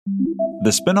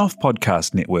The Spin-off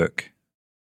Podcast Network.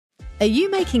 Are you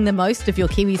making the most of your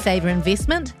KiwiSaver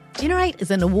investment? Generate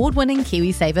is an award-winning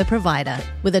KiwiSaver provider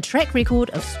with a track record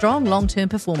of strong long-term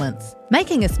performance.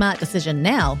 Making a smart decision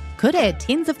now could add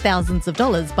tens of thousands of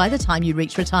dollars by the time you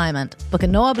reach retirement. Book a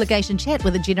no-obligation chat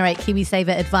with a Generate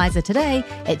KiwiSaver advisor today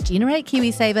at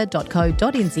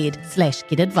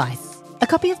generatekiwisaver.co.nz/get-advice. A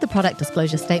copy of the product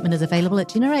disclosure statement is available at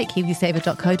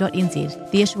generatekiwisaver.co.nz.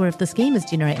 The issuer of the scheme is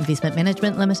Generate Investment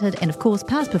Management Limited, and of course,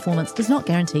 past performance does not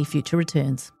guarantee future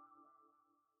returns.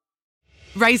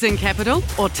 Raising capital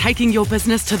or taking your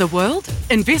business to the world?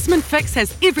 Investment Fix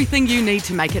has everything you need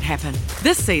to make it happen.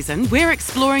 This season, we're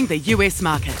exploring the US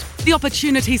market, the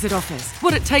opportunities it offers,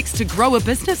 what it takes to grow a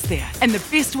business there, and the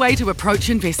best way to approach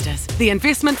investors. The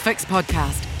Investment Fix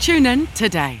podcast. Tune in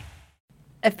today.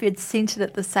 If you'd sent it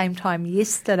at the same time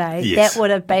yesterday, Yes. that would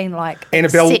have been like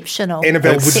Annabelle, exceptional.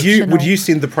 Annabelle, Exceptional. would you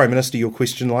send the Prime Minister your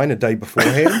question line a day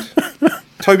beforehand?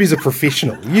 Toby's a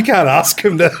professional. You can't ask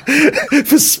him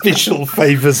for special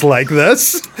favours like this.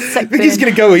 Sick Think he's burn.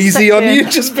 going to go easy Sick on burn. you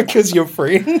just because you're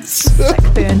friends? Sick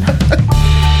burn.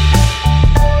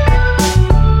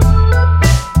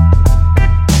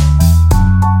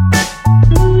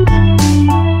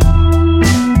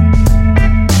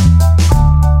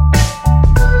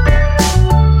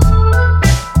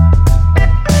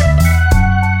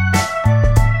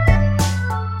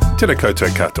 Tēnā koutou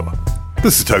katoa.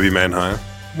 This is Toby Manhire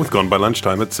with Gone by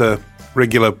Lunchtime. It's a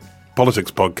regular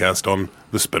politics podcast on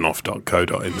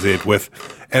thespinoff.co.nz with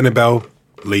Annabelle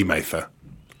Lee Mather.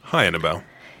 Hi, Annabelle.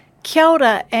 Kia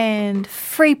ora and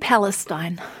free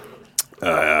Palestine.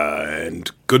 And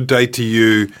good day to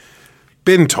you,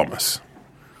 Ben Thomas.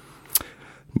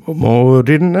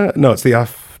 Morena? No, it's the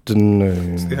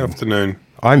afternoon. It's the afternoon.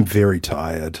 I'm very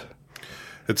tired.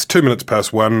 It's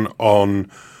 1:02 on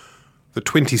the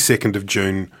 22nd of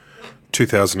June,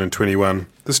 2021.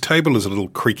 This table is a little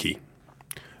creaky.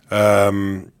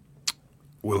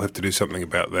 We'll have to do something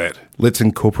about that. Let's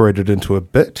incorporate it into a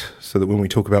bit so that when we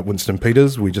talk about Winston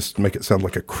Peters, we just make it sound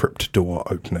like a crypt door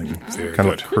opening. Very kind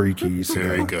good. of creaky. So.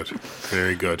 Very good.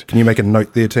 Very good. Can you make a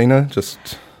note there, Tina?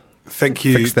 Just Thank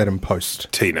you, fix that in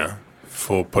post. Tina,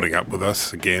 for putting up with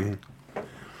us again.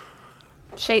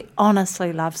 She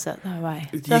honestly loves it, though, eh?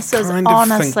 You This is kind of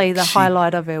honestly think the she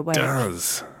highlight of her week.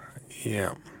 Does.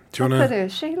 Yeah. Do you Look want at to... her.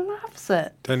 She loves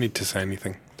it. Don't need to say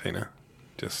anything, Tina.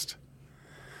 Just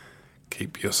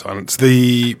keep your silence.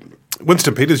 The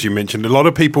Winston Peters you mentioned, a lot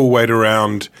of people wait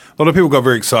around, a lot of people got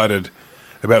very excited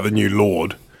about the new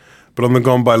Lord, but on the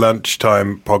Gone by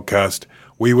Lunchtime podcast,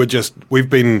 we've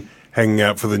been hanging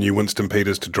out for the new Winston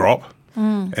Peters to drop,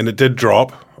 and it did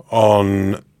drop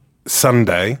on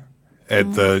Sunday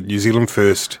at the New Zealand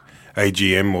First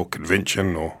AGM or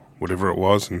convention or whatever it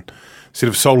was, and instead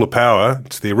of solar power,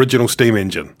 it's the original steam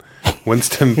engine.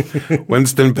 Winston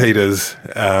Peters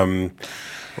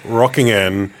rocking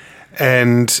in,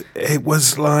 and it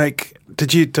was like,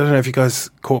 don't know if you guys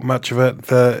caught much of it.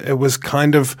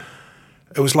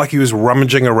 It was like he was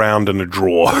rummaging around in a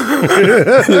drawer.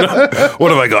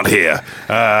 What have I got here?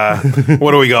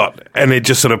 What do we got? And it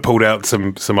just sort of pulled out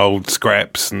some old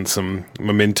scraps and some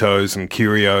mementos and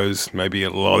curios. Maybe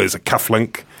there's a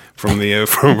cufflink from the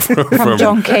from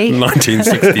John Key.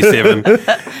 1967.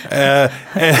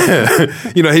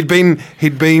 He'd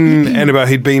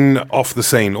been off the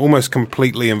scene, almost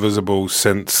completely invisible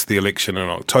since the election in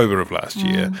October of last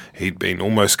year. He'd been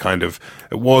almost it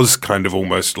was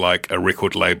almost like a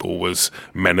record label was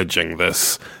managing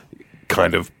this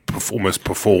kind of almost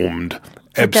performed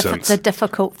absence. The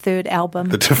difficult third album.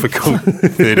 The difficult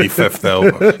 35th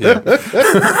album, yeah.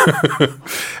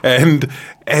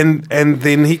 and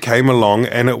then he came along,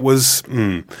 and there was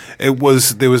no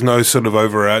sort of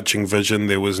overarching vision.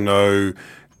 There was no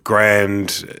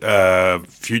grand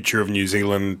future of New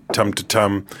Zealand tum to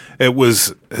tum. It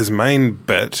was his main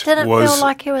bit. Did it was, feel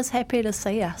like he was happy to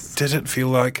see us? Did it feel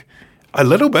like a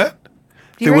little bit?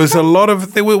 You There was a reckon? lot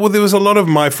of there was a lot of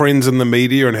my friends in the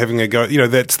media and having a go.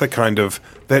 That's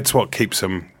what keeps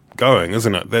him going,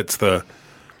 isn't it?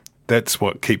 That's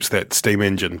what keeps that steam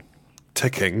engine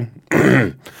ticking.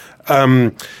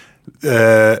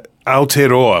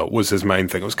 Aotearoa was his main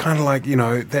thing. It was kind of like,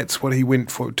 that's what he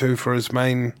went for his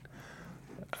main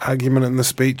argument in the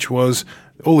speech was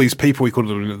all these people, we called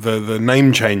it the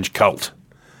name change cult,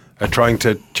 are trying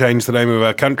to change the name of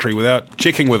our country without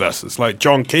checking with us. It's like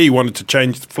John Key wanted to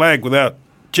change the flag without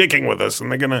checking with us, and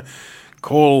they're going to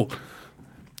call...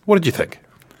 What did you think?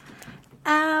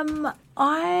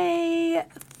 I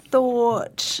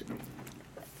thought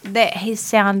that he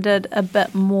sounded a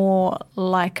bit more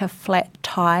like a flat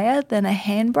tyre than a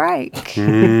handbrake.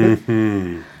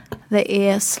 the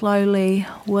air slowly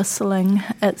whistling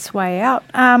its way out.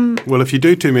 Well, if you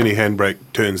do too many handbrake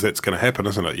turns, that's going to happen,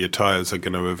 isn't it? Your tyres are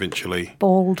going to eventually...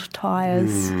 Bald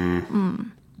tyres.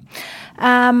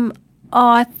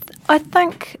 I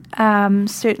think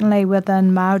certainly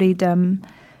within Māoridom,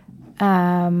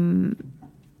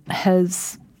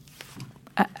 his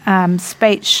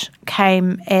speech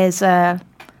came as an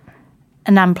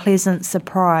unpleasant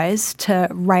surprise to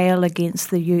rail against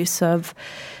the use of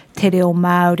te reo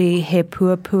Māori, he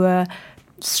puapua,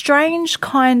 strange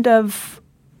kind of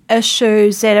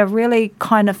issues that are really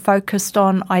kind of focused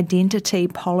on identity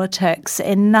politics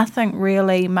and nothing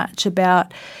really much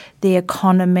about the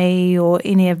economy or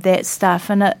any of that stuff.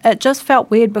 And it just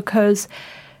felt weird because,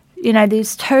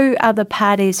 there's two other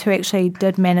parties who actually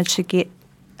did manage to get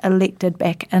elected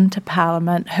back into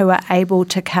Parliament who are able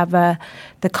to cover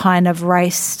the kind of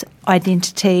race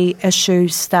identity issue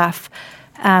stuff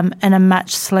in a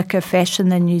much slicker fashion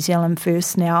than New Zealand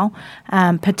First now,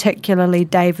 particularly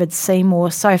David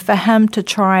Seymour. So for him to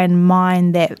try and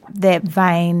mine that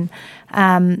vein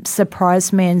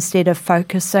surprised me instead of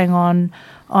focusing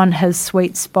on his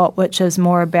sweet spot, which is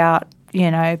more about,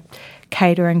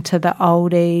 catering to the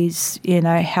oldies,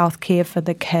 healthcare for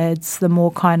the kids, the more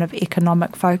kind of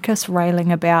economic focus,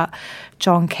 railing about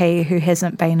John Key, who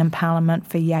hasn't been in Parliament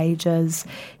for ages,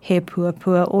 he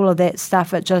puapua, all of that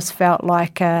stuff. It just felt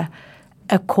like a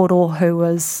koro who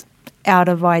was out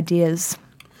of ideas.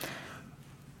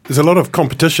 There's a lot of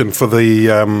competition for the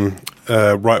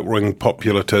right-wing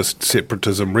populist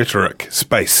separatism rhetoric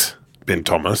space, Ben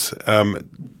Thomas.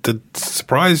 Did it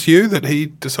surprise you that he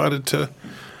decided to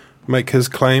make his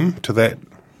claim to that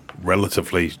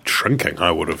relatively shrinking,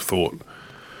 I would have thought,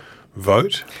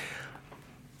 vote?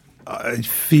 I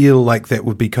feel like that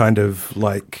would be kind of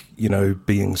like,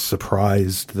 being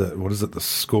surprised that, the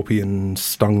scorpion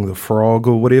stung the frog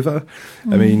or whatever.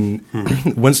 I mean,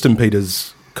 Winston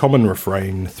Peters' common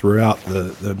refrain throughout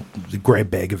the grab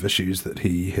bag of issues that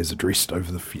he has addressed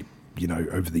over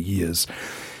the years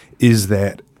is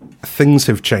that things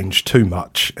have changed too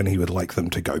much and he would like them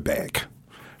to go back.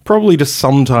 Probably to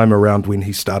sometime around when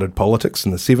he started politics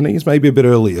in the 70s, maybe a bit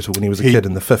earlier to when he was a kid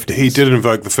in the 50s. He did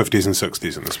invoke the 50s and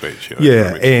 60s in the speech.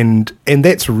 Yeah, and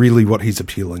that's really what he's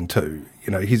appealing to.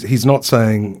 He's not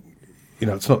saying,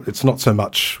 it's not so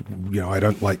much, I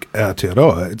don't like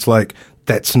Aotearoa. It's like,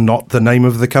 that's not the name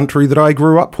of the country that I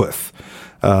grew up with.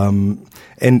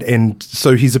 And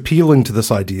so he's appealing to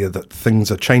this idea that things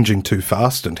are changing too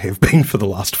fast and have been for the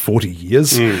last 40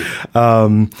 years,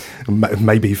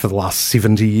 maybe for the last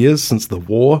 70 years since the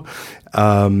war.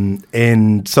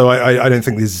 And so I don't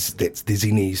think there's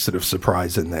any sort of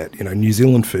surprise in that. New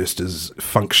Zealand First is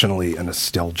functionally a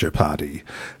nostalgia party,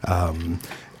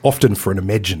 often for an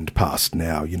imagined past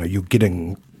now. You're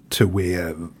getting to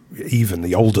where even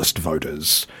the oldest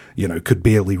voters, could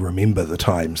barely remember the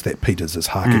times that Peters is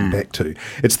harking back to.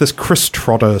 It's this Chris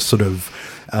Trotter sort of,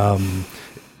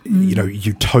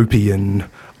 utopian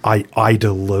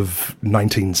idol of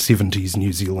 1970s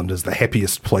New Zealand as the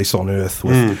happiest place on earth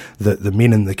with the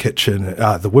men in the kitchen,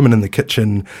 the women in the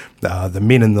kitchen, the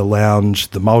men in the lounge,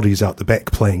 the Māoris out the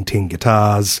back playing 10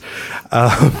 guitars,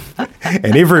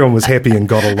 and everyone was happy and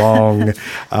got along.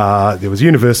 There was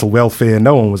universal welfare.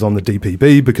 No one was on the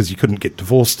DPB because you couldn't get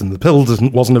divorced and the pill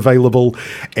wasn't available.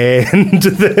 And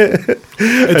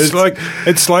it's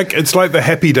like the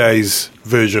Happy Days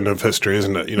version of history,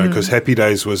 isn't it? Because Happy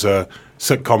Days was a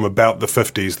sitcom about the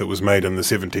 50s that was made in the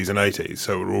 70s and 80s,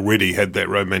 so it already had that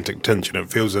romantic tinge, and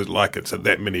it feels like it's at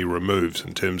that many removes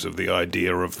in terms of the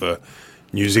idea of the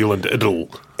New Zealand idyll.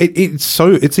 It's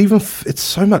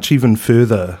so much even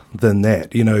further than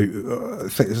that. I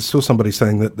saw somebody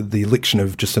saying that the election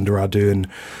of Jacinda Ardern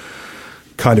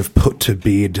kind of put to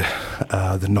bed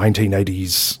the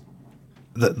 1980s.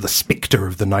 The spectre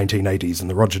of the 1980s and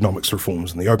the Rogernomics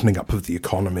reforms and the opening up of the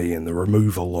economy and the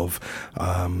removal of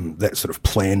that sort of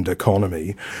planned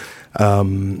economy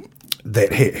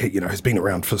that has been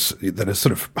around that has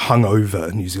sort of hung over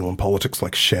New Zealand politics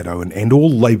like a shadow, and all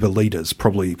Labour leaders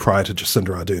probably prior to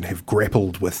Jacinda Ardern have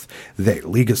grappled with that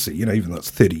legacy, even though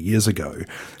it's 30 years ago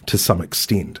to some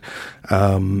extent.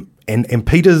 And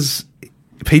Peters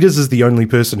is the only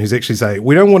person who's actually saying,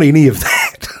 we don't want any of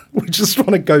that. We just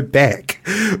want to go back,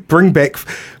 bring back.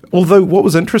 Although what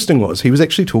was interesting was he was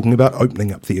actually talking about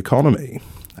opening up the economy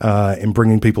and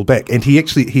bringing people back. And he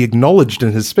acknowledged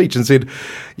in his speech and said,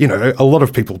 a lot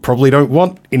of people probably don't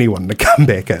want anyone to come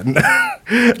back in.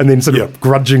 And then sort of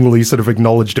grudgingly sort of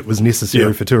acknowledged it was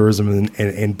necessary for tourism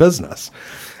and business.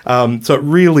 So it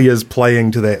really is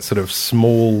playing to that sort of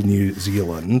small New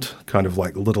Zealand, kind of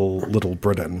like little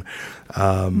Britain,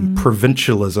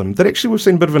 provincialism that actually we've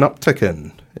seen a bit of an uptick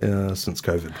in since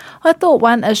COVID. I thought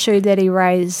one issue that he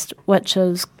raised, which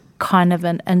is kind of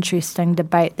an interesting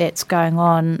debate that's going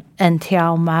on in Te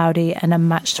Ao Māori in a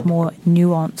much more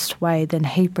nuanced way than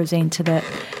he presented it,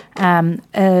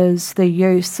 is the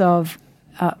use of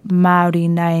Māori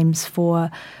names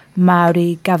for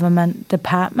Māori government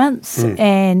departments.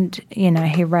 And,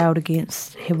 he railed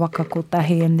against he waka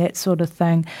kotahi and that sort of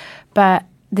thing. But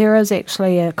there is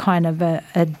actually a kind of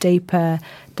a deeper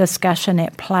discussion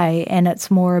at play, and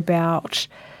it's more about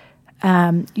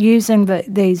using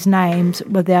these names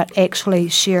without actually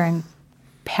sharing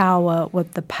power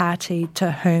with the party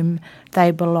to whom they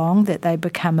belong, that they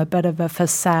become a bit of a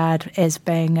facade as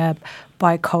being a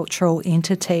bicultural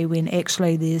entity when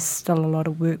actually there's still a lot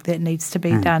of work that needs to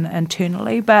be done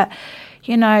internally. But,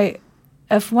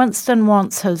 if Winston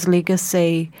wants his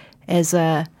legacy as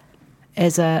a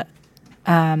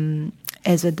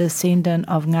descendant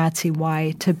of Ngāti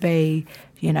Wai to be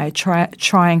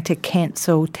trying to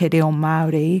cancel Te Reo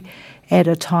Māori at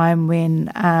a time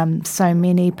when so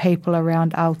many people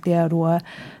around Aotearoa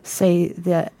see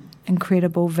the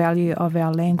incredible value of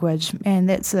our language, and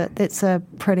that's a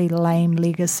pretty lame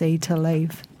legacy to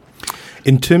leave.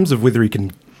 In terms of whether he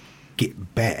can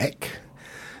get back,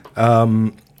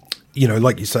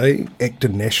 like you say, ACT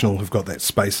and National have got that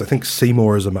space. I think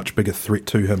Seymour is a much bigger threat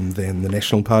to him than the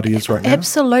National Party is right now.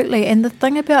 Absolutely. And the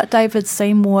thing about David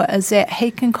Seymour is that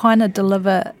he can kind of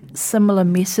deliver similar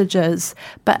messages,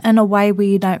 but in a way where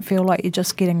you don't feel like you're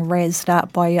just getting razzed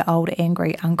up by your old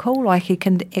angry uncle. Like, he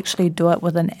can actually do it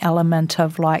with an element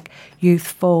of like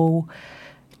youthful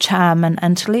charm and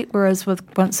intellect, whereas with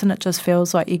Winston it just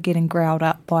feels like you're getting growled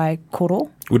up by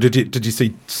koro. Well, did you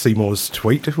see Seymour's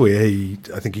tweet where he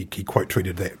quote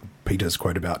tweeted that Peters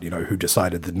quote about who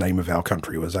decided the name of our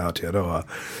country was Aotearoa,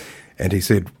 and he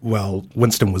said, well,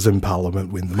 Winston was in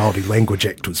Parliament when the Māori Language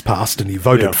Act was passed and he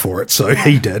voted for it, so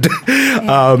he did.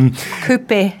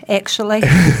 Kupe, actually.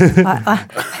 I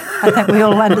think we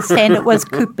all understand it was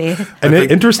kupe. And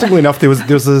interestingly enough, there was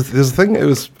a thing.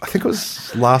 I think it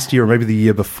was last year or maybe the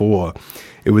year before.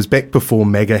 It was back before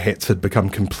MAGA hats had become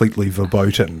completely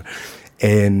verboten,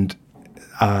 and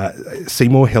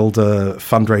Seymour held a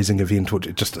fundraising event, or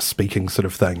just a speaking sort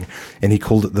of thing, and he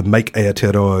called it the Make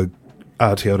Aotearoa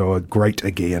Great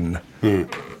Again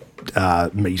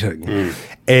meeting.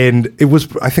 And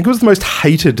I think it was the most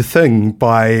hated thing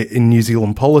in New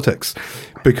Zealand politics,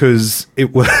 because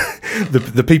it was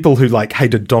the people who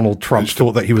hated Donald Trump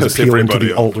thought that he was appealing to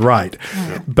the alt-right.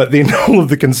 But then all of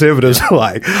the conservatives were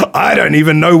like, I don't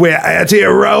even know where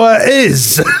Aotearoa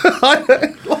is.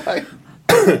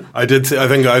 I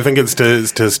think it's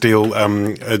to steal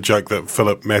a joke that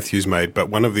Philip Matthews made. But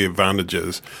one of the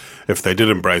advantages, if they did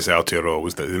embrace Aotearoa,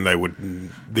 was that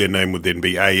then their name would then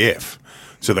be AF.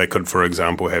 So they could, for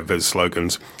example, have as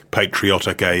slogans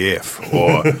Patriotic AF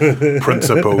or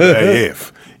Principled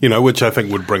AF, which I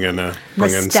think would bring in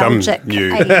some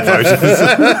new voters.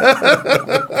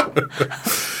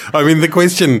 I mean, the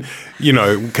question,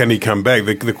 can he come back?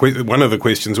 One of the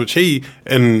questions, which he,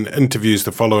 in interviews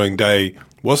the following day,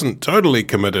 wasn't totally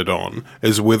committed on,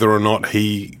 is whether or not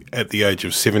he, at the age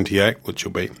of 78, which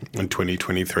will be in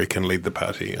 2023, can lead the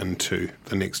party into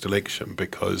the next election.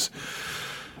 Because,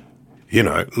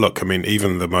 look, I mean,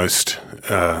 even the most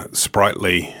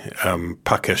sprightly,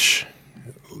 puckish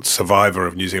survivor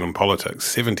of New Zealand politics,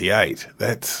 78,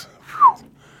 that's...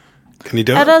 Can you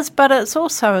do it? It is, but it's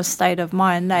also a state of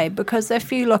mind, because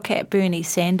if you look at Bernie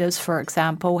Sanders, for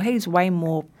example, he's way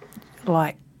more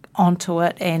onto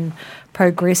it and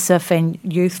progressive and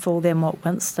youthful than what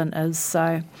Winston is.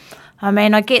 So, I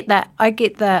mean, I get that. I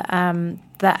get the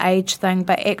age thing,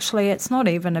 but actually it's not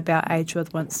even about age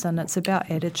with Winston. It's about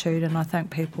attitude, and I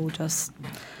think people just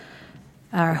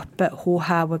are a bit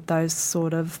hoha with those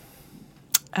sort of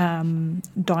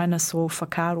dinosaur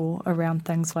whakaaro around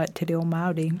things like Te Reo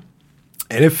Māori.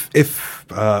 And if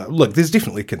look, there's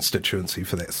definitely constituency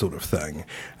for that sort of thing,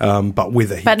 but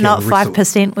whether he but can not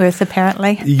 5% worth,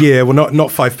 apparently. Yeah, well, not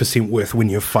 5% worth when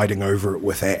you're fighting over it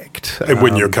with ACT, and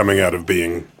when you're coming out of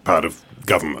being part of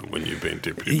government, when you've been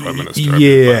Deputy Prime Minister.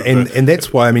 Yeah, and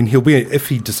that's why, I mean, he'll be, if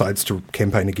he decides to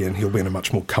campaign again, he'll be in a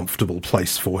much more comfortable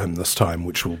place for him this time,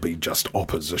 which will be just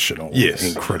oppositional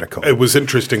and critical. It was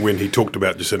interesting when he talked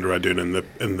about Jacinda Ardern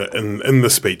in the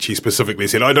speech. He specifically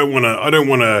said, I don't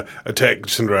want to attack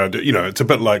Jacinda Ardern. It's a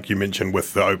bit like you mentioned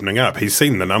with the opening up. He's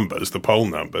seen the numbers, the poll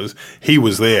numbers. He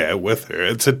was there with her.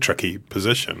 It's a tricky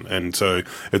position, and so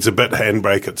it's a bit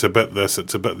handbrake, it's a bit this,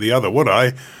 it's a bit the other. What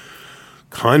I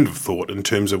kind of thought in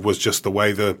terms of was just the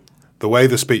way the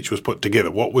speech was put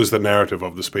together. What was the narrative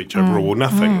of the speech overall? Well,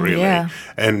 nothing really. Yeah.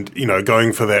 And,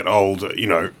 going for that old,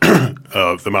 the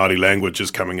Māori language is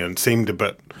coming in seemed a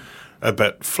bit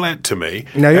flat to me.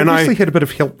 Now, you and obviously had a bit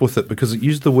of help with it because it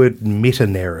used the word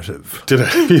meta-narrative. Did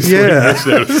it? Yeah.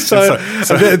 That's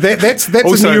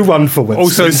also, a new one for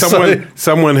Winston. Also,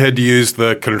 someone had used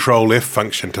the Control-F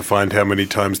function to find how many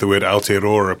times the word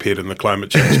Aotearoa appeared in the Climate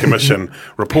Change Commission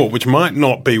report, which might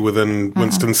not be within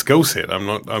Winston's skill set. I'm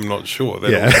not sure.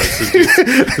 That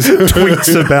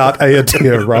tweets about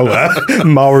Aotearoa,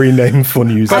 Maori name for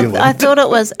New Zealand. I thought it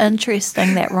was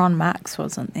interesting that Ron Marks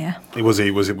wasn't there. It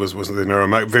wasn't there.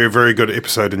 No, very, very good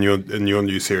episode in your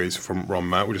new series from Ron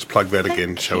Mark. We'll just plug that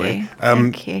again, shall we?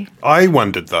 Thank you. I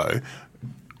wondered though,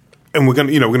 and we're going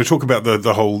to talk about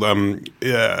the whole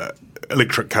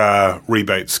electric car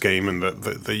rebate scheme and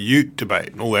the ute debate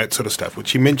and all that sort of stuff,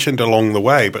 which he mentioned along the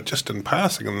way, but just in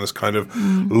passing in this kind of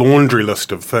laundry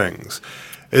list of things,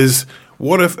 is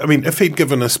if he'd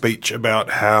given a speech about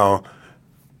how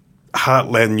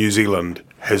Heartland New Zealand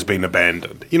has been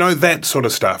abandoned, that sort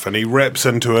of stuff, and he wraps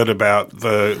into it about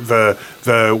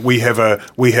we have a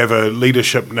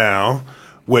leadership now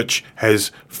which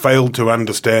has failed to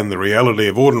understand the reality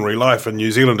of ordinary life in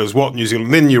New Zealand is what New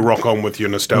Zealand. Then you rock on with your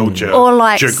nostalgia, or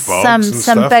like jukebox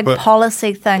some big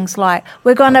policy things like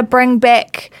we're going to bring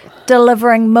back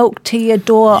delivering milk to your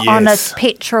door on a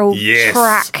petrol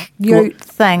truck ute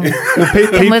thing.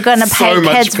 And we're going to pay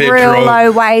kids real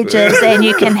low wages and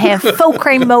you can have full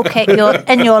cream milk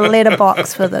in your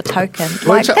letterbox for the token.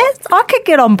 Like that, I could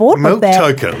get on board with that.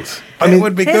 Milk tokens. That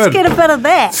would be let's good. Let's get a bit of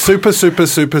that.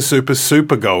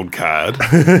 Super gold card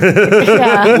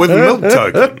with milk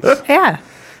tokens. Yeah.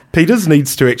 Peters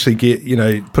needs to actually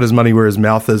put his money where his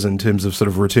mouth is in terms of sort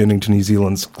of returning to New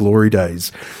Zealand's glory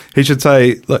days. He should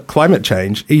say, look, climate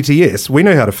change, ETS, we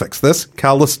know how to fix this,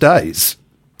 carless days.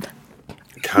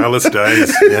 Carless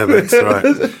days, yeah, that's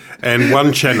right. And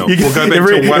one channel. We'll go back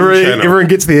to one channel. Everyone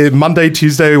gets their Monday,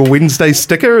 Tuesday or Wednesday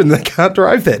sticker and they can't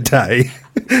drive that day.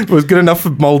 It was good enough for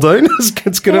Muldoon,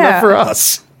 it's good enough for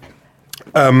us.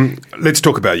 Let's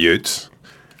talk about utes.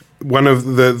 One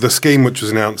of the scheme which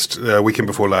was announced weekend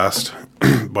before last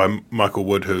by Michael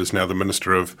Wood, who is now the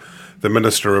minister of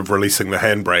releasing the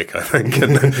handbrake, I think,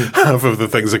 and half of the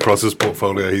things across his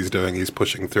portfolio he's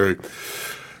pushing through.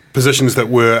 Positions that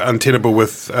were untenable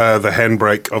with the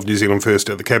handbrake of New Zealand First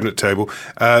at the cabinet table.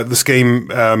 The scheme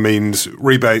means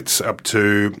rebates up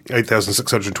to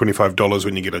 $8,625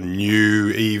 when you get a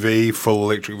new EV, full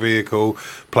electric vehicle.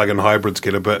 Plug-in hybrids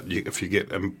get a bit. If you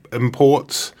get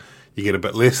imports, you get a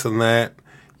bit less than that.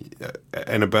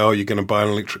 Annabelle, you're going to buy an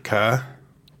electric car?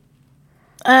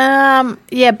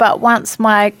 Yeah, but once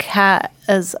my tikanga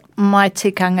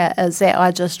is that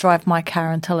I just drive my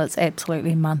car until it's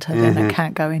absolutely munted and it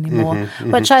can't go anymore,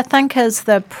 which I think is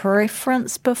the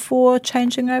preference before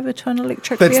changing over to an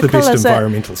electric vehicle. That's the best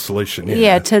environmental solution,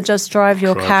 Yeah, to just drive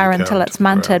your car until it's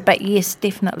munted. Right. But yes,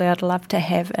 definitely I'd love to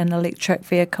have an electric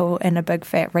vehicle and a big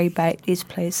fat rebate. Yes,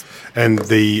 please. And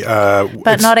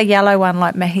but not a yellow one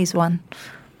like Mihi's one.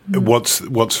 What's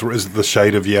is it the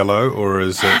shade of yellow, or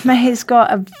is it? He's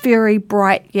got a very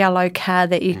bright yellow car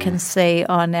that you can see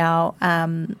on our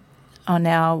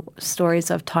Stories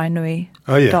of Tainui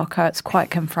doco. It's quite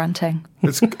confronting.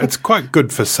 It's quite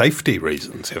good for safety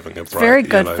reasons having a bright very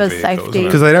good yellow for vehicle, safety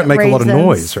because they don't make reasons. A lot of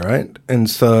noise, right? And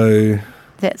so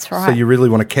that's right. So you really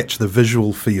want to catch the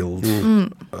visual field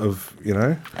of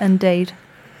Indeed.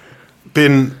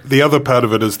 Ben, the other part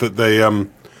of it is that they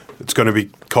it's going to be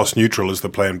cost neutral is the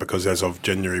plan, because as of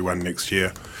January 1 next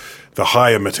year, the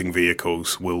high emitting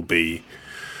vehicles will be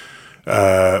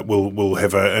will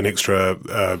have an extra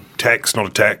tax, not a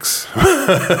tax,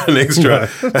 an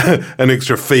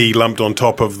extra fee lumped on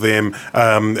top of them,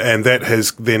 and that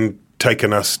has then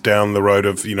taken us down the road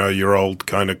of your old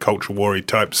kind of culture war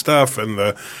type stuff, and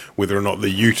whether or not the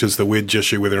ute is the wedge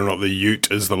issue, whether or not the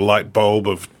ute is the light bulb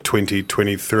of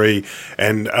 2023,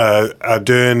 and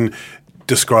Ardern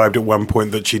described at one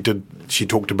point that she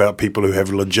talked about people who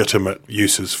have legitimate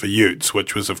uses for utes,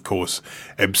 which was of course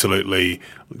absolutely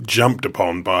jumped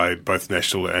upon by both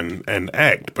National and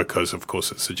ACT, because of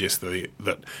course it suggests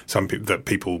that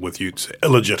people with utes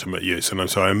illegitimate use. And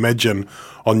so I imagine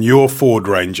on your Ford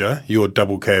Ranger, your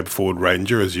double cab Ford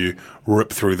Ranger, as you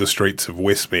rip through the streets of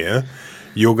Westmere,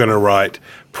 you're going to write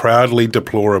proudly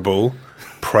deplorable,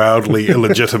 proudly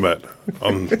illegitimate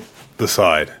on the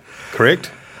side, correct?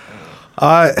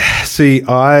 I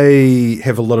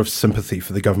have a lot of sympathy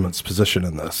for the government's position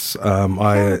in this.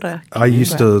 I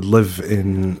used to live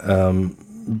in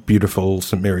beautiful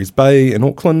St Mary's Bay in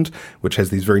Auckland, which has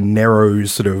these very narrow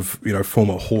sort of,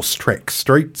 former horse track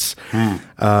streets.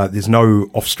 There's no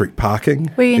off-street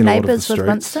parking. Were you in a lot of the neighbours with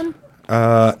streets. Winston?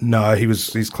 No,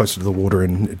 he's closer to the water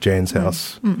in Jan's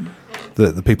house.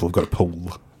 The people have got a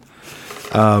pool.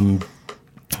 And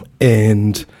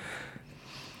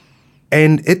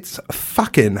it's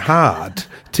fucking hard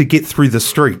to get through the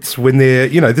streets when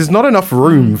there's not enough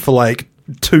room for like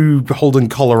 2 Holden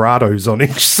Colorados on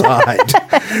each side,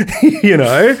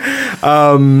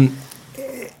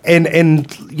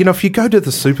 and if you go to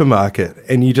the supermarket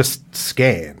and you just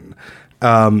scan,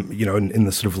 in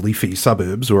the sort of leafy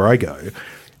suburbs where I go,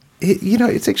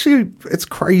 it's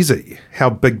crazy how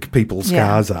big people's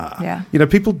cars are. Yeah.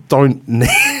 People don't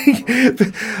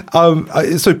need.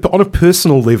 So on a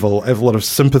personal level, I have a lot of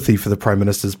sympathy for the Prime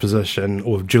Minister's position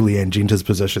or Julianne Genta's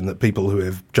position that people who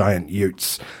have giant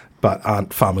utes but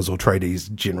aren't farmers or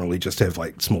tradies generally just have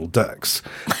like small dicks.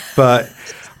 But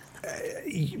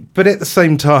at the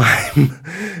same time,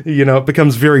 it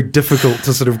becomes very difficult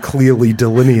to sort of clearly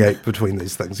delineate between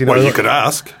these things. Well, you could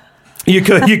ask. You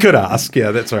could ask. Yeah,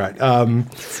 that's right.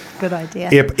 Good idea.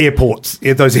 Airports,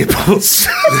 those airports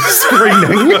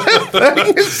screening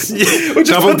things. We'll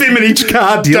just put them in each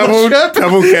car dealership.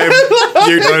 Double cab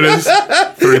ute owners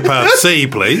through Part C,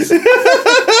 please.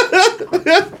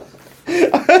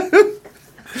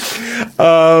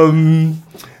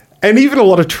 And even a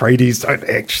lot of tradies don't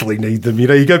actually need them.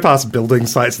 You go past building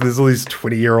sites and there's all these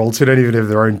 20-year-olds who don't even have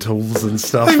their own tools and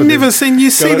stuff. I've never seen,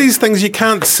 you see these things you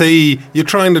can't see. You're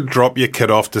trying to drop your kid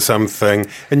off to something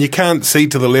and you can't see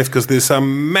to the left because there's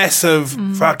some massive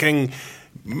fucking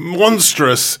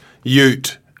monstrous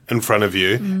ute in front of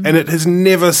you, and it has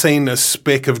never seen a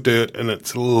speck of dirt in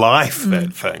its life,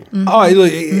 that thing.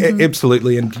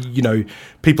 Absolutely. And,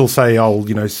 people say, all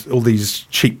these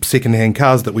cheap second-hand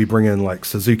cars that we bring in, like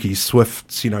Suzuki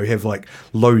Swifts, have like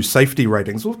low safety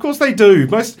ratings. Well, of course they do.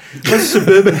 Most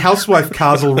suburban housewife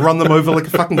cars will run them over like a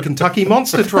fucking Kentucky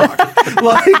monster truck.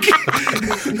 Like,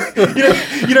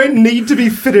 you don't need to be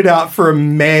fitted out for a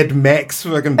Mad Max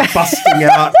fucking busting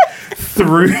out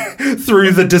through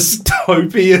the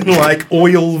dystopian like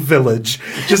oil village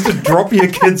just to drop your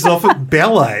kids off at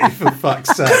ballet, for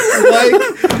fuck's sake.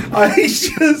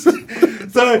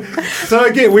 So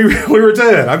again, we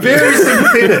return. I'm very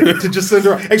sympathetic to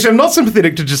Jacinda. Actually, I'm not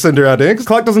sympathetic to Jacinda Ardern because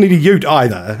Clark doesn't need a ute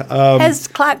either. Has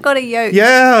Clark got a ute?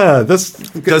 Yeah.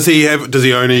 Does he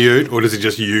own a ute or does he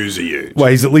just use a ute? Well,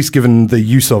 he's at least given the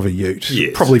use of a ute.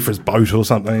 Yes. Probably for his boat or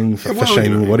something, for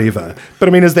fishing or whatever. But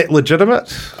I mean, is that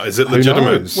legitimate? Is it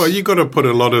legitimate? Well, you've got to put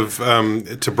a lot of,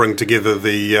 to bring together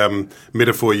the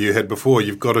metaphor you had before,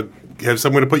 you've got to have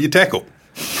somewhere to put your tackle.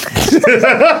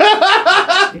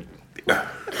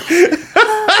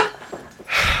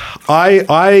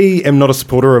 I am not a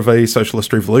supporter of a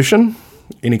socialist revolution,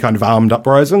 any kind of armed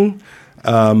uprising.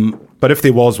 But if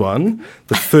there was one,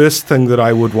 the first thing that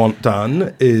I would want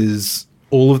done is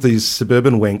all of these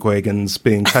suburban wank wagons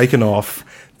being taken off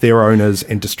their owners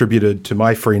and distributed to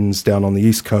my friends down on the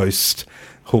East Coast,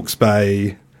 Hawke's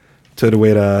Bay,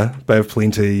 Turtueta, Bay of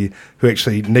Plenty, who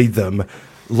actually need them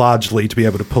largely to be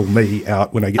able to pull me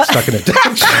out when I get stuck in a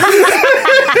ditch.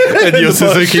 And your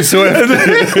Suzuki Swift.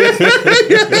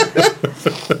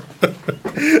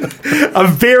 A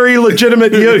very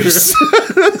legitimate use.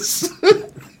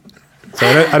 So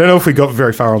I don't know if we got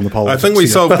very far on the politics. I think we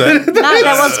solved that. No,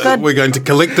 that was good. We're going to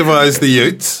collectivise the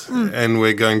utes and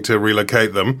we're going to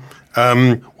relocate them.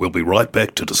 We'll be right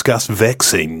back to discuss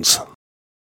vaccines.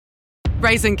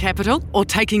 Raising capital or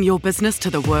taking your business to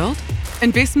the world?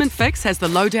 Investment Fix has the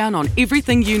lowdown on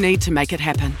everything you need to make it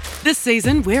happen. This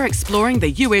season, we're exploring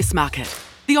the US market,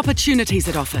 the opportunities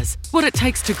it offers, what it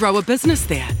takes to grow a business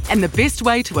there, and the best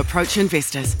way to approach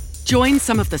investors. Join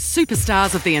some of the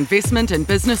superstars of the investment and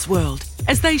business world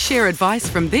as they share advice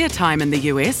from their time in the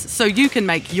US so you can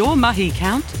make your mahi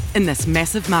count in this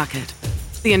massive market.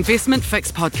 The Investment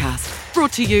Fix podcast,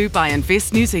 brought to you by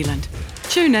Invest New Zealand.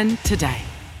 Tune in today.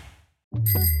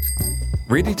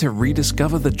 Ready to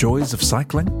rediscover the joys of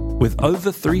cycling? With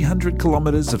over 300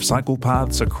 kilometres of cycle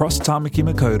paths across Tāmaki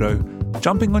Makaurau,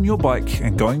 jumping on your bike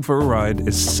and going for a ride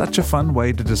is such a fun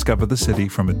way to discover the city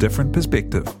from a different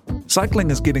perspective. Cycling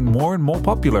is getting more and more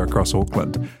popular across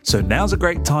Auckland, so now's a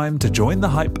great time to join the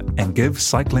hype and give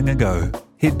cycling a go.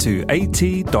 Head to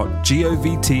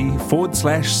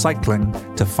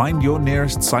at.govt/cycling to find your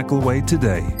nearest cycleway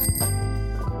today.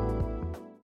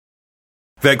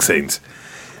 Vaccines.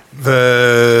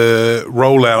 The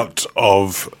rollout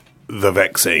of the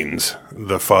vaccines,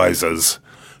 the Pfizers,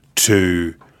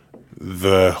 to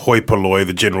the hoi polloi,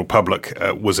 the general public,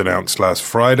 was announced last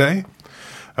Friday.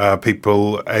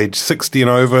 people aged 60 and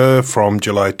over from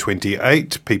July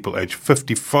 28, people aged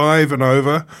 55 and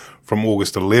over from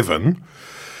August 11,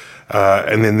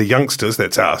 and then the youngsters,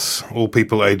 that's us, all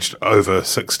people aged over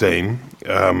 16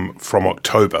 from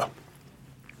October.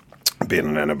 Ben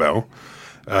and Annabelle.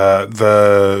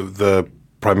 The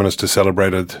Prime Minister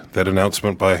celebrated that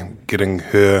announcement by getting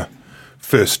her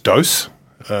first dose,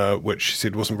 which she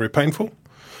said wasn't very painful.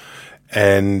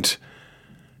 And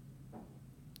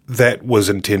that was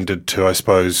intended to, I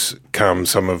suppose, calm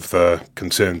some of the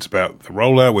concerns about the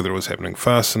rollout, whether it was happening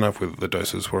fast enough, whether the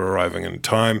doses were arriving in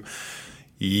time.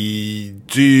 Do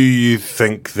you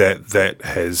think that that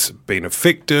has been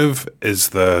effective? Is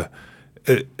the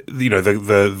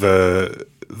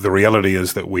reality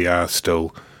is that we are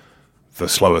still the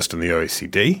slowest in the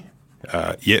OECD,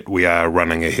 yet we are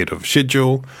running ahead of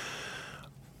schedule.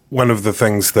 One of the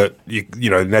things that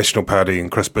National Party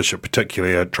and Chris Bishop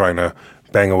particularly are trying to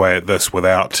bang away at this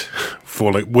without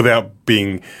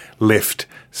being left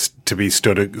to be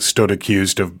stood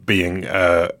accused of being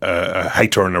a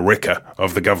hater and a wrecker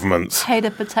of the government's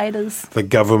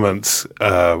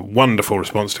wonderful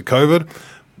response to COVID.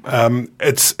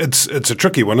 It's a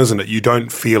tricky one, isn't it? You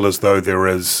don't feel as though there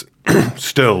is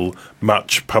still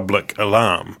much public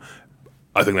alarm.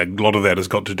 I think that a lot of that has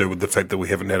got to do with the fact that we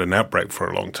haven't had an outbreak for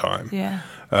a long time. Yeah.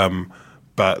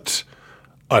 But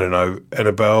I don't know,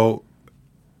 Annabelle,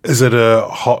 is it a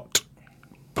hot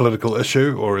political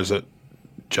issue or is it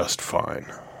just fine?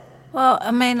 Well,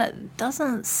 I mean, it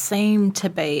doesn't seem to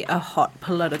be a hot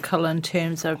political in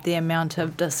terms of the amount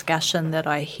of discussion that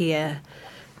I hear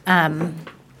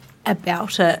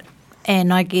about it.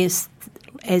 And I guess,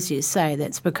 as you say,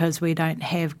 that's because we don't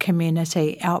have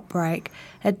community outbreak.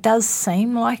 It does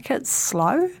seem like it's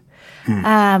slow.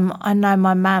 I know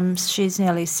my mum, she's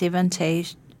nearly 70.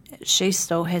 She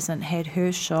still hasn't had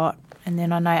her shot. And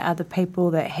then I know other people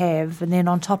that have. And then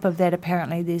on top of that,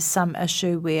 apparently there's some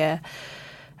issue where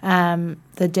the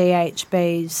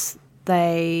DHBs,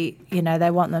 they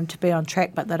want them to be on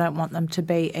track, but they don't want them to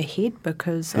be ahead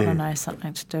because I don't know,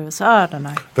 something to do with. So I don't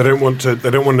know. They don't want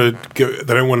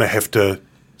to have to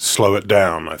slow it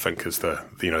down, I think, is the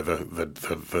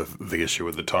issue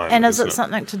at the time. And is it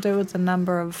something to do with the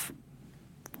number of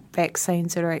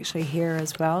vaccines that are actually here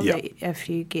as well? Yep. That if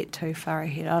you get too far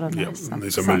ahead, I don't know. Yep.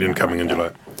 There's a million coming in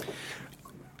July.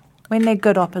 When they're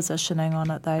good oppositioning on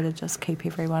it, though, to just keep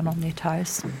everyone on their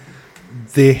toes.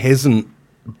 There hasn't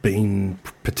been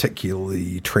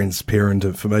particularly transparent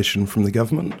information from the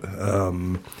government.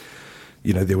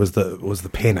 There was the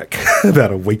panic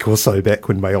about a week or so back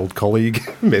when my old colleague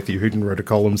Matthew Hooton wrote a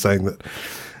column saying that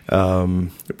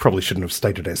it probably shouldn't have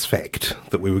stated as fact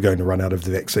that we were going to run out of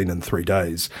the vaccine in 3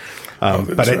 days.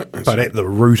 But at the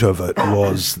root of it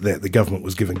was that the government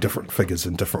was giving different figures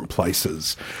in different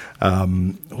places,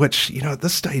 which, at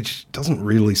this stage doesn't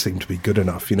really seem to be good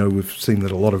enough. We've seen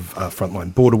that a lot of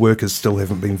frontline border workers still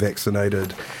haven't been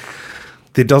vaccinated.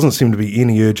 There doesn't seem to be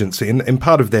any urgency, and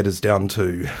part of that is down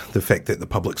to the fact that the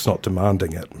public's not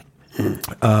demanding it.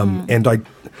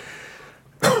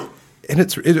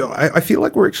 I feel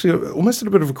like we're actually almost at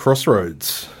a bit of a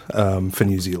crossroads for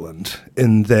New Zealand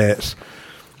in that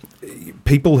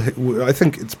people, I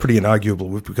think it's pretty inarguable,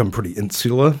 we've become pretty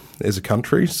insular as a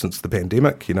country since the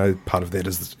pandemic. Part of that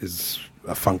is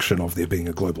a function of there being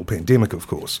a global pandemic, of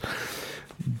course.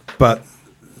 But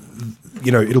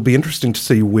it'll be interesting to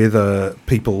see whether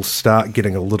people start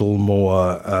getting a little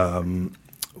more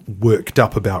worked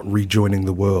up about rejoining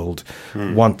the world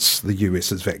once the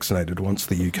US is vaccinated, once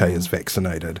the UK is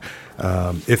vaccinated,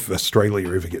 if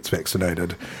Australia ever gets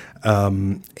vaccinated,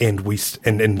 and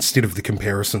instead of the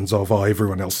comparisons of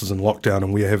everyone else is in lockdown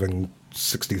and we're having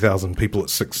 60,000 people at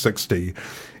 660.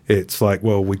 It's like,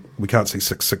 well, we can't see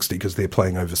 660 because they're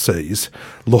playing overseas.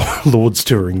 Lord's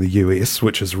touring the US,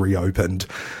 which is reopened.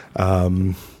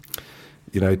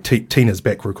 Tina's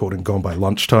back recording Gone by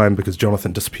Lunchtime because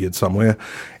Jonathan disappeared somewhere.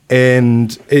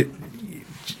 And I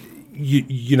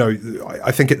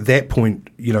think at that point,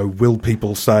 will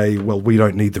people say, well, we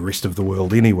don't need the rest of the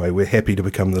world anyway. We're happy to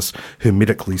become this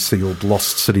hermetically sealed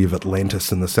lost city of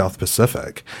Atlantis in the South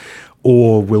Pacific.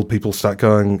 Or will people start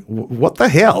going, what the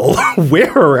hell?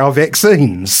 Where are our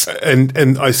vaccines?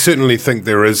 And I certainly think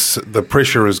the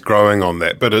pressure is growing on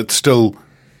that, but it's still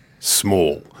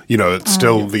small. It's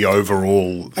still the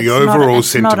overall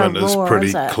sentiment is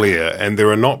pretty clear. And there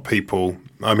are not people,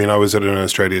 I was at an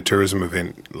Australia tourism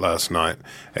event last night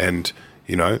and,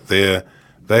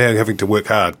 they are having to work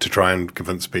hard to try and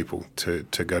convince people to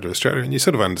go to Australia. And you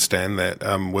sort of understand that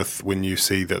when you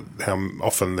see that how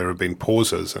often there have been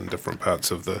pauses in different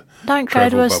parts of the Don't go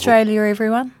to Australia,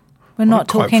 everyone. We're not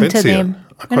talking to them.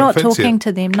 We're not talking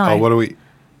to them, no. Oh, what are we?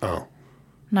 Oh.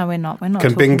 No, we're not. We're not.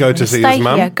 Can Ben go to see his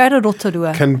mum? Stay here. Go to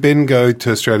Rotorua. Can Ben go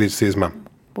to Australia to see his mum?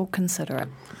 We'll consider it.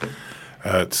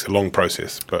 It's a long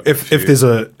process, but if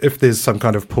there's some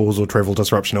kind of pause or travel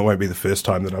disruption, it won't be the first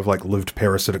time that I've lived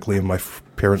parasitically in my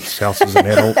parents' house as an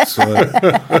adult. So.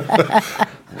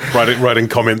 writing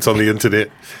comments on the internet.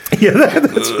 Yeah,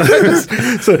 that's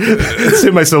right. So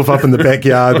set myself up in the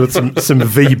backyard with some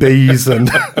VBs and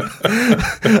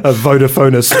a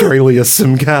Vodafone Australia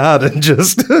SIM card, and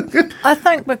just. I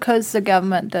think because the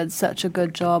government did such a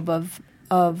good job of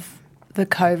the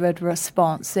COVID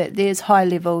response, that there's high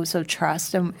levels of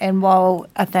trust, and while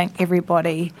I think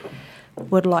everybody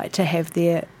would like to have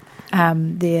their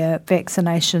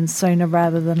vaccinations sooner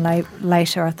rather than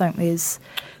later, I think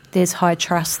there's high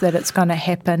trust that it's going to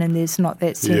happen, and there's not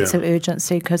that sense of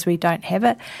urgency because we don't have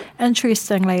it.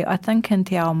 Interestingly, I think in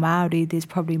Te Ao Māori there's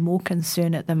probably more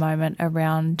concern at the moment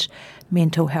around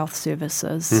mental health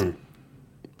services,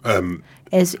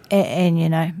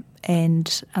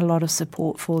 and a lot of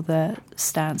support for the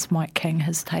stance Mike King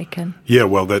has taken. Yeah,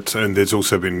 well, and there's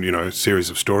also been a series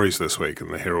of stories this week in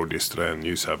the Herald yesterday and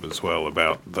News Hub as well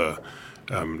about the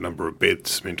number of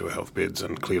beds, mental health beds,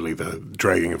 and clearly the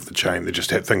dragging of the chain.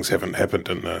 Things haven't happened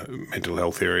in the mental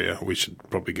health area. We should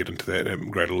probably get into that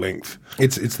at greater length.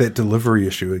 It's that delivery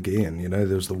issue again.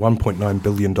 There was the $1.9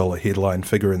 billion headline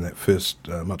figure in that first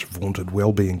much vaunted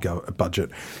wellbeing budget,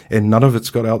 and none of it's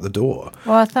got out the door.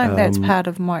 Well, I think that's part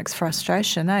of Mike's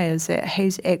frustration, is that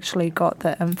he's actually got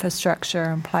the infrastructure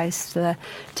in place to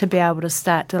be able to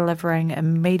start delivering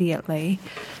immediately.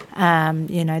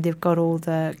 They've got all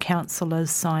the counsellors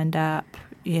signed up,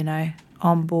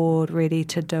 on board, ready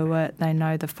to do it. They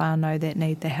know the whānau that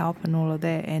need the help and all of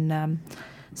that, and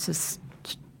it's just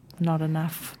not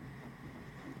enough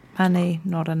money,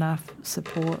 not enough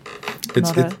support,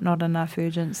 not enough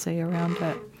urgency around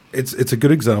it. It's a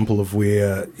good example of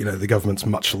where, the government's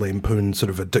much lampooned sort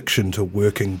of addiction to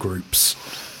working groups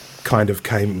kind of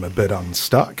came a bit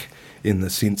unstuck, in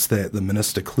the sense that the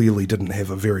minister clearly didn't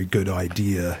have a very good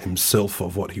idea himself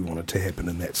of what he wanted to happen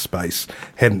in that space,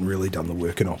 hadn't really done the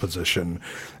work in opposition,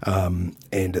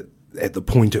 and at the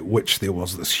point at which there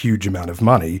was this huge amount of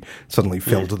money, suddenly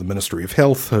fell to the Ministry of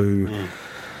Health, who,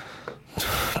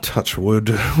 touch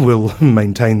wood, will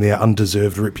maintain their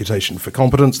undeserved reputation for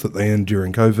competence that they earned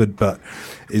during COVID, but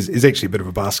is actually a bit of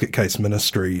a basket case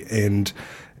ministry, and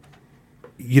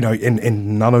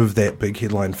and none of that big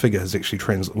headline figure has actually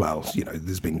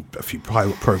there's been a few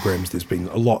pilot programs, there's been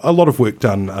a lot of work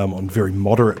done on very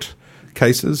moderate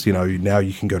cases. Now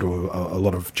you can go to a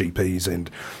lot of GPs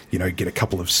and, get a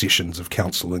couple of sessions of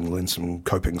counselling, learn some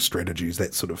coping strategies,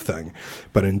 that sort of thing.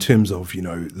 But in terms of,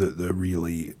 the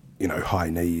really,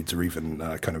 high needs or even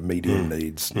kind of medium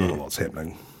needs, not a lot's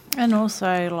happening. And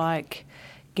also,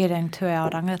 getting to our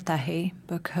rangatahi,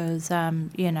 because,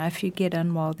 if you get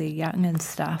in while they're young and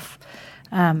stuff,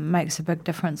 makes a big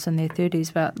difference in their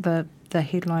 30s. But the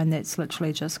headline that's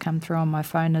literally just come through on my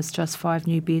phone is just 5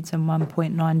 new beds and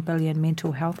 1.9 billion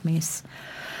mental health mess.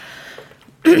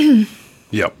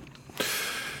 Yep.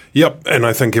 And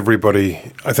I think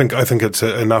I think it's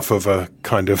enough of a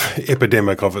kind of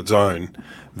epidemic of its own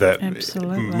that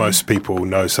most people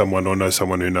know someone or know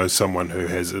someone who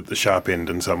has at the sharp end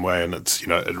in some way, and it's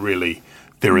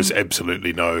there is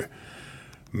absolutely no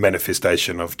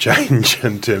manifestation of change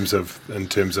in terms of that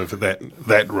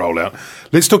rollout.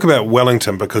 Let's talk about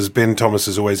Wellington, because Ben Thomas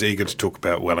is always eager to talk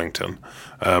about Wellington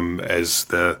as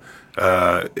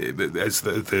Wellington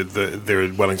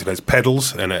has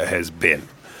paddles and it has Ben.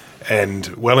 And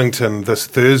Wellington this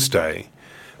Thursday,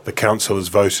 the council is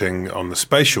voting on the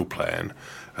spatial plan,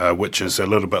 which is a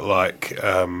little bit like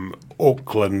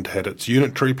Auckland had its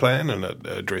unitary plan, and it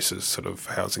addresses sort of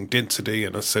housing density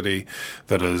in a city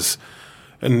that is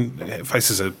and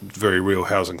faces a very real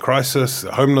housing crisis,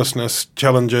 homelessness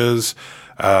challenges,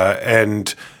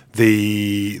 and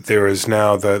there is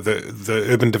now the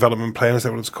urban development plan, is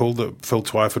that what it's called, that Phil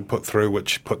Twyford put through,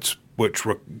 which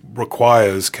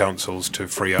requires councils to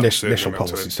free up national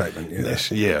policy statement. It's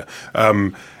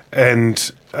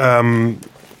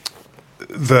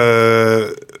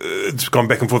gone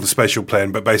back and forth the spatial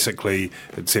plan, but basically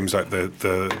it seems like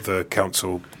the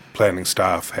council planning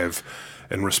staff have,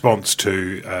 in response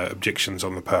to objections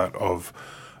on the part of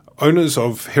owners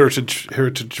of heritage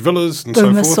villas and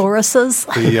so forth, or as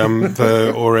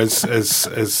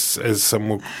some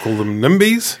will call them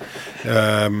NIMBYs,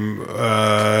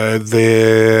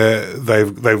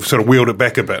 they've sort of wheeled it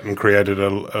back a bit and created a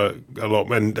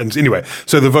lot. And anyway,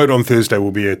 so the vote on Thursday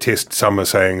will be a test, some are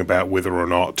saying, about whether or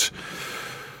not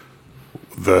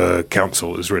the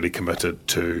council is really committed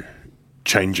to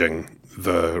changing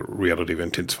the reality of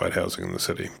intensified housing in the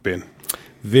city. Ben?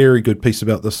 Very good piece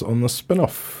about this on the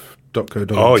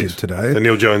spinoff.co.nz today. The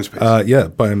Neil Jones piece.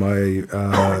 By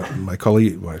my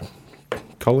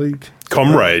colleague,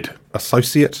 comrade,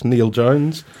 associate Neil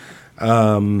Jones.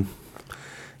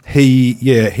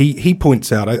 He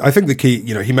points out. I think the key,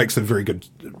 he makes a very good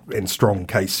and strong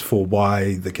case for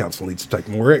why the council needs to take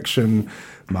more action,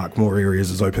 mark more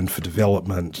areas as open for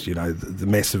development. The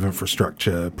massive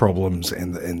infrastructure problems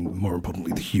and more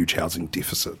importantly the huge housing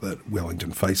deficit that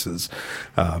Wellington faces.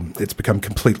 It's become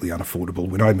completely unaffordable.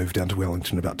 When I moved down to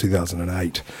Wellington about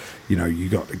 2008, you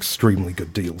got extremely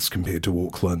good deals compared to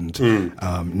Auckland.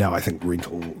 Now I think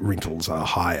rentals are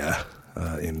higher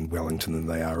in Wellington than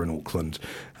they are in Auckland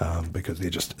because there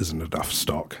just isn't enough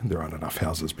stock. There aren't enough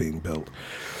houses being built.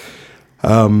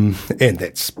 And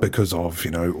that's because of,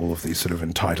 all of these sort of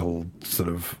entitled,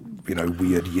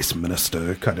 weird yes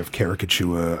minister kind of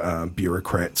caricature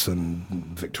bureaucrats and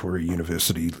Victoria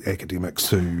University academics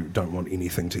who don't want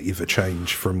anything to ever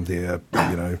change from their,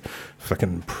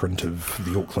 fucking print of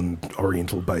the Auckland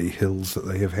Oriental Bay Hills that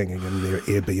they have hanging in their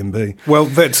Airbnb. Well,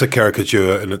 that's a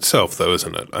caricature in itself, though,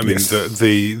 isn't it? I mean, yes.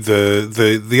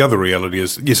 the other reality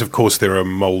is, yes, of course, there are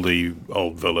mouldy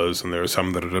old villas and there are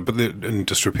some that are in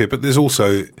disrepair, but there's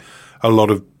also a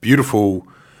lot of beautiful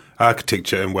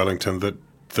architecture in Wellington that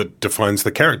defines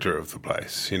the character of the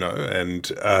place,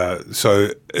 and so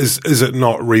is it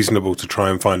not reasonable to try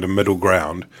and find a middle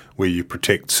ground where you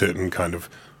protect certain kind of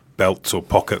belts or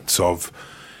pockets of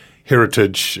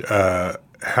heritage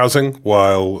housing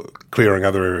while clearing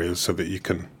other areas so that you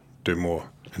can do more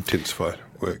intensified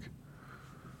work?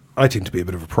 I tend to be a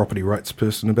bit of a property rights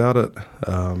person about it.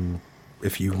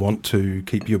 If you want to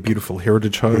keep your beautiful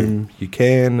heritage home, you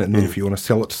can. And then if you want to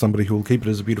sell it to somebody who will keep it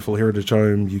as a beautiful heritage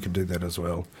home, you can do that as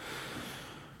well.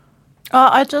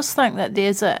 I just think that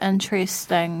there's an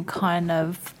interesting kind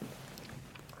of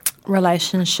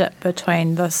relationship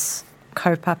between this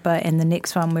kaupapa and the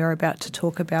next one we're about to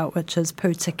talk about, which is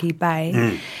Putiki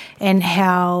Bay, and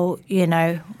how,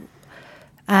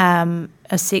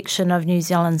 a section of New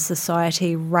Zealand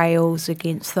society rails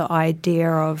against the idea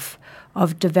of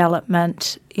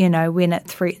development, when it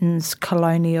threatens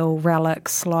colonial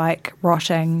relics like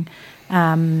rotting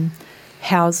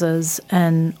houses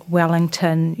in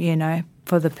Wellington,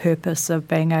 for the purpose of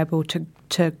being able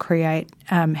to create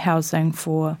housing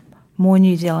for more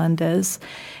New Zealanders.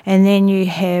 And then you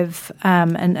have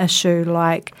an issue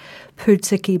like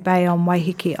Putiki Bay on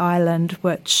Waiheke Island,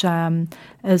 which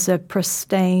is a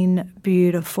pristine,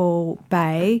 beautiful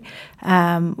bay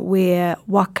where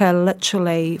waka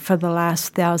literally for the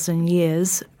last 1,000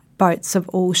 years, boats of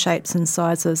all shapes and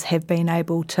sizes have been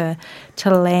able to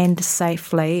land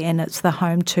safely, and it's the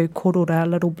home to korora,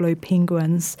 little blue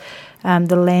penguins,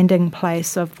 the landing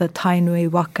place of the Tainui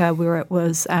waka where it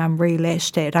was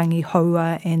relashed at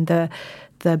Rangihaua, and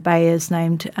the bay is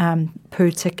named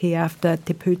Putiki after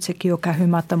Te Putiki o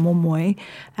Kahumata Momoi.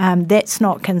 That's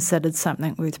not considered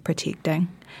something worth protecting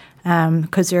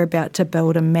because they're about to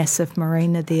build a massive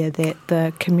marina there that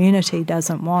the community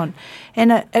doesn't want.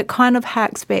 And it kind of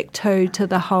harks back to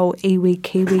the whole Iwi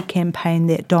Kiwi campaign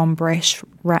that Don Brash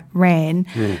ran,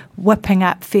 whipping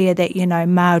up fear that,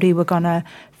 Māori were going to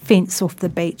fence off the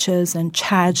beaches and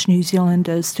charge New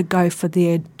Zealanders to go for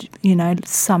their,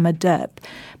 summer dip.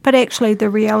 But actually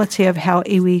the reality of how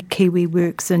iwi Kiwi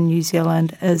works in New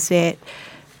Zealand is that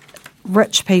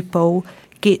rich people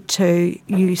get to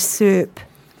usurp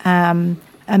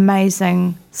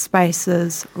amazing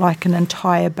spaces like an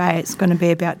entire bay. It's going to be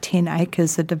about 10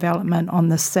 acres of development on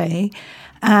the sea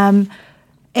at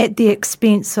the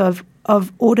expense of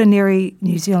ordinary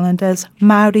New Zealanders,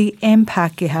 Māori and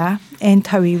Pākehā and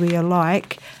Tauiwi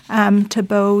alike, to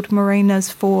build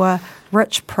marinas for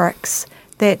rich pricks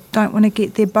that don't want to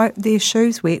get their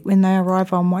shoes wet when they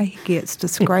arrive on Waiheke. It's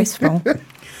disgraceful.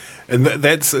 And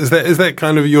is that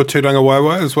kind of your tūranga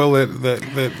waiwai as well,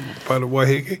 that part of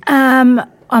Waiheke?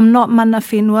 I'm not mana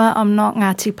whenua, I'm not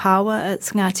Ngāti Pāwa,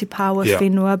 it's Ngāti Pāwa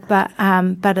whenua,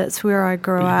 but it's where I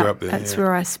grew up. There, it's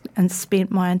where I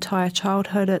spent my entire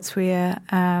childhood. It's where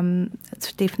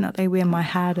it's definitely where my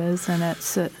heart is, and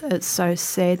it's so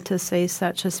sad to see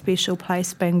such a special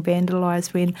place being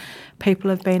vandalised when people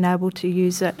have been able to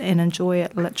use it and enjoy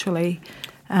it literally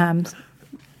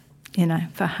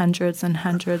for hundreds and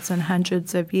hundreds and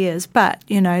hundreds of years. But,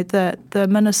 the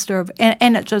Minister of...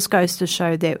 And it just goes to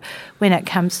show that when it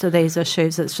comes to these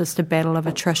issues, it's just a battle of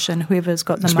attrition. Whoever's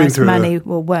got the most money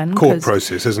will win. Court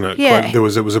process, isn't it? Yeah. It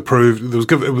was approved.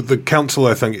 The council,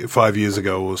 I think, 5 years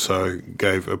ago or so,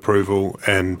 gave approval,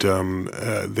 and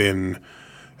then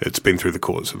It's been through the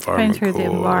courts, Environment Been through Court,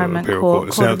 the Environment Appeal Court,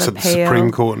 It's Court now of it's at the Appeal.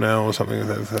 Supreme Court now or something,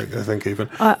 I think even.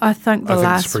 I think the I think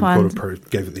last the Supreme one, Court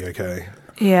gave it the okay.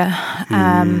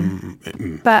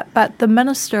 but the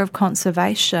Minister of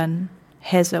Conservation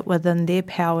has it within their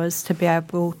powers to be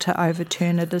able to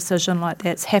overturn a decision like that.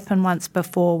 It's happened once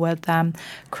before with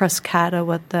Chris Carter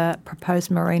with the proposed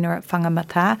marina at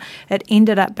Whangamata. It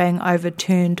ended up being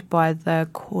overturned by the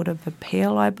Court of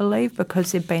Appeal, I believe,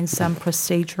 because there'd been some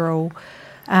procedural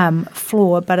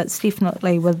flaw, but it's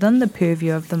definitely within the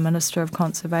purview of the Minister of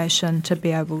Conservation to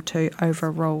be able to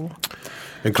overrule.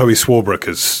 And Chloe Swarbrick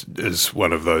is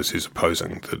one of those who's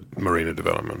opposing the marina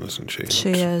development, isn't she?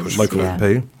 She is, Local yeah.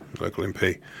 MP. Local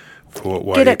MP for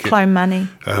Get it, Waiheke. Chloe Money.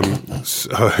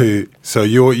 So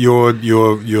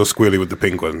you're squarely with the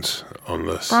Penguins on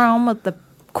this. Bro, I'm with the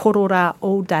korora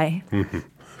all day.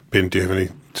 Ben, do you have any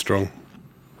strong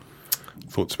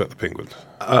thoughts about the Penguins?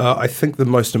 I think the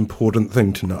most important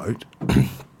thing to note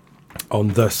on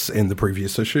this and the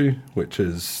previous issue, which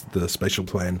is the spatial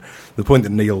plan, the point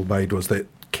that Neil made was that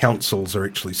councils are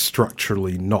actually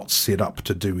structurally not set up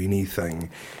to do anything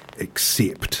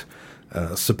except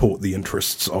support the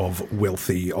interests of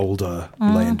wealthy, older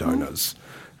landowners.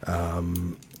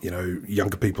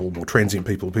 Younger people, more transient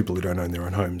people who don't own their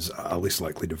own homes are less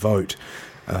likely to vote.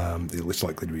 They're less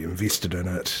likely to be invested in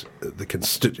it.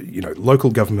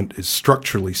 Local government is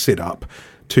structurally set up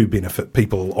to benefit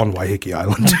people on Waiheke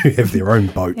Island who have their own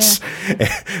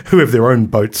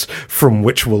boats, from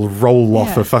which will roll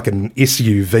off a fucking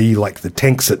SUV like the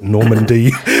tanks at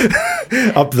Normandy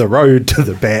up the road to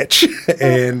the batch.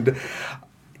 And,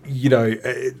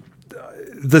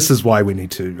 this is why we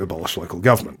need to abolish local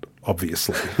government,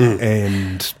 obviously.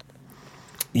 And,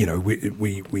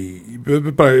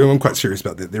 but I'm quite serious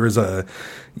about that. There is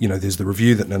there's the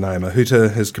review that Nanaia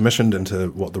Mahuta has commissioned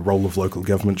into what the role of local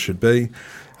government should be.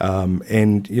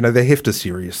 And they have to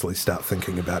seriously start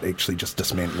thinking about actually just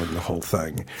dismantling the whole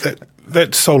thing.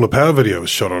 That solar power video was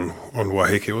shot on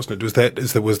Waiheke, wasn't it? Was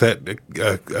that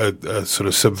a sort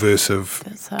of subversive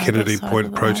Kennedy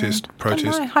Point protest?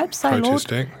 I hope so,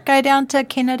 protest Lord. act? Go down to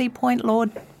Kennedy Point, Lord.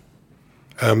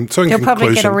 So You'll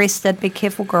probably get arrested. Be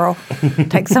careful, girl.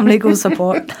 Take some legal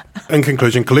support. In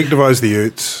conclusion, collectivise the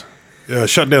Utes,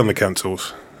 shut down the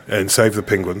councils, and save the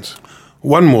Penguins.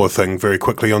 One more thing very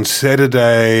quickly. On this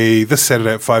Saturday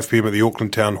at 5 p.m. at the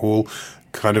Auckland Town Hall,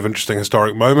 kind of interesting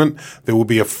historic moment, there will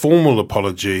be a formal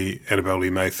apology, Annabelle Lee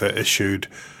Mather, issued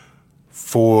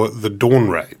for the Dawn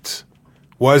raids.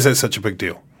 Why is that such a big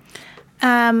deal?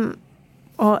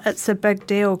 Well, it's a big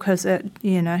deal because it,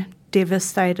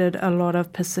 devastated a lot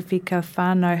of Pacifica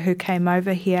whānau who came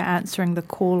over here answering the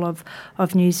call of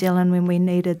New Zealand when we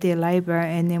needed their labour,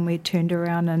 and then we turned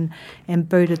around and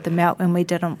booted them out when we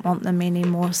didn't want them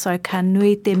anymore. So ka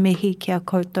nui te mihi kia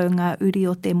koutou ngā uri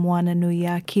o te moana nui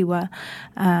a kiwa.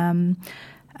 Mō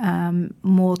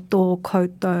tō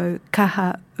koutou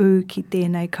kaha u ki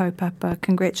tēnei kaupapa.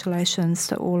 Congratulations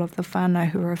to all of the whānau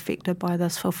who were affected by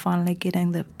this for finally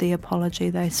getting the apology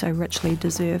they so richly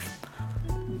deserve.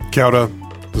 Kia ora.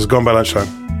 This is Gone by Lunchtime.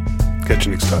 Catch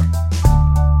you next time.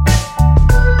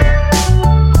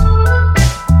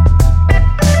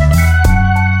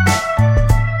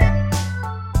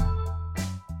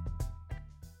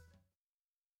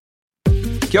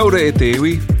 Kia ora e te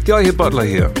iwi, Te Aihe Butler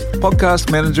here,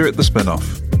 podcast manager at The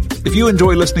Spinoff. If you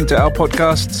enjoy listening to our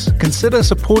podcasts, consider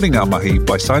supporting our mahi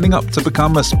by signing up to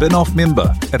become a Spinoff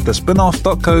member at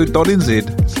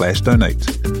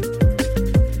thespinoff.co.nz/donate.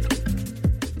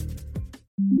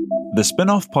 The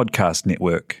Spinoff Podcast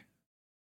Network.